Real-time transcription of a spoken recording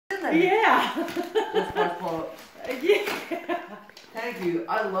Yeah. Old Spice products. Yeah. Thank you.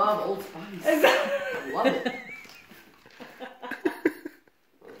 I love Old Spice. I love it.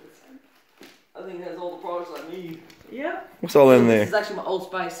 I think it has all the products I need. Yep. What's all in This there? is actually my Old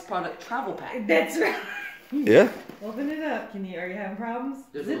Spice product travel pack. That's right. Yeah. Open it up. Are you having problems?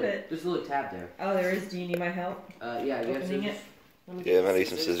 Zip it. There's a little tab there. Oh, there is. Do you need my help? Yeah, you have Opening it. scissors? Yeah, I might need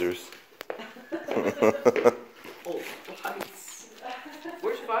some scissors. Old Spice.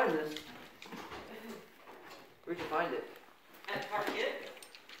 Where'd you find this? Where'd you find it? At Target.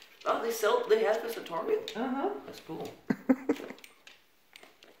 Oh, they have this at Target? Uh-huh. That's cool.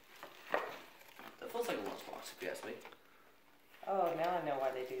 That feels like a lunchbox, if you ask me. Oh, now I know why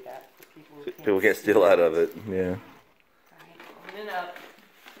they do that. People can't steal out of it. Yeah. Alright, open it up.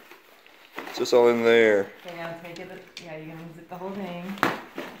 So what's all in there? Okay, now take it. Yeah, you're gonna zip the whole thing.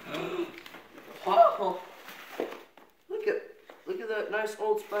 Wow. Look at that nice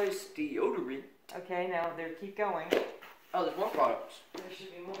Old Spice deodorant. Okay, now keep going. Oh, there's more products. There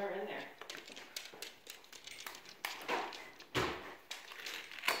should be more in there.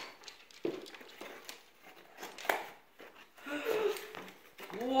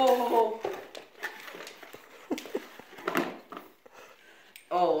 Whoa!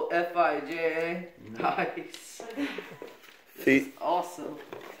 Oh, F-I-J. Nice. Feet. Awesome.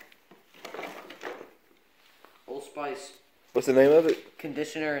 Old Spice What's the name of it?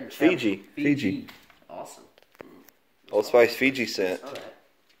 conditioner and Fiji. Fiji. Awesome. Old Spice Fiji scent. All right.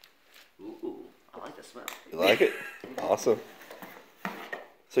 Ooh, I like that smell. You like it? Awesome.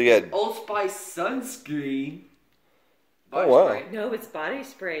 So you got. Old Spice sunscreen. Oh wow. Spray. No, it's body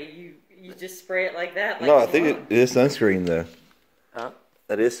spray. You just spray it like that. Like No, I think it is sunscreen though. Huh?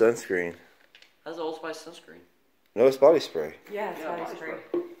 That is sunscreen. That's Old Spice sunscreen. No, it's body spray. Yeah, it's Yeah, body body spray.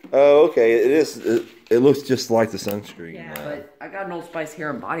 Oh, okay. It is. It looks just like the sunscreen. Yeah. But I got an Old Spice hair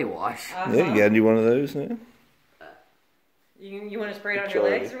and body wash. Uh-huh. Yeah, you gotta do one of those now. You want to spray it on Hey, your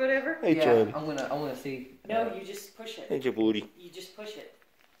Charlie. legs or whatever? Hey, Yeah, Charlie. I'm gonna see. No, you just push it. Hey, Jabuti. You just push it.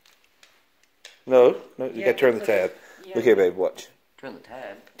 No, you Yeah, gotta turn the push tab. it. Yeah. Look here, babe. Watch. Turn the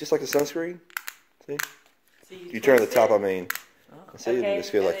tab. Just like the sunscreen. See? So You turn the twist top. it. I mean. Oh. See? Okay,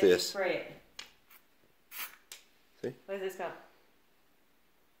 Just feel and like then you this. spray it. See? Where does this go?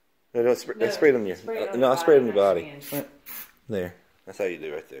 No, don't spray. Spray it on your. spray it on no, the I spray it on your body, body. not your There. That's how you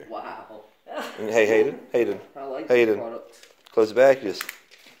do right there. Wow. And hey, Hayden. Hayden. I like Hayden. these products. Close it back. Just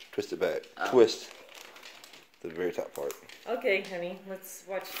twist it back. Oh. Twist. To the very top part. Okay, honey, let's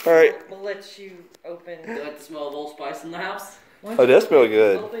watch. All right. We'll let you open. Do you like the smell of Old Spice in the house? Why Oh, don't it does you smell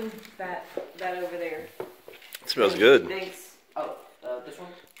good. Open that over there. It smells good. Thanks. Oh, this one?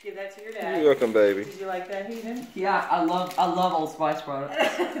 Give that to your You're dad. welcome, baby. Did you like that, Hayden? Yeah, I love Old Spice products.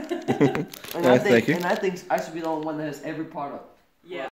 Thank you. And I think I should be the only one that has every product. Yeah.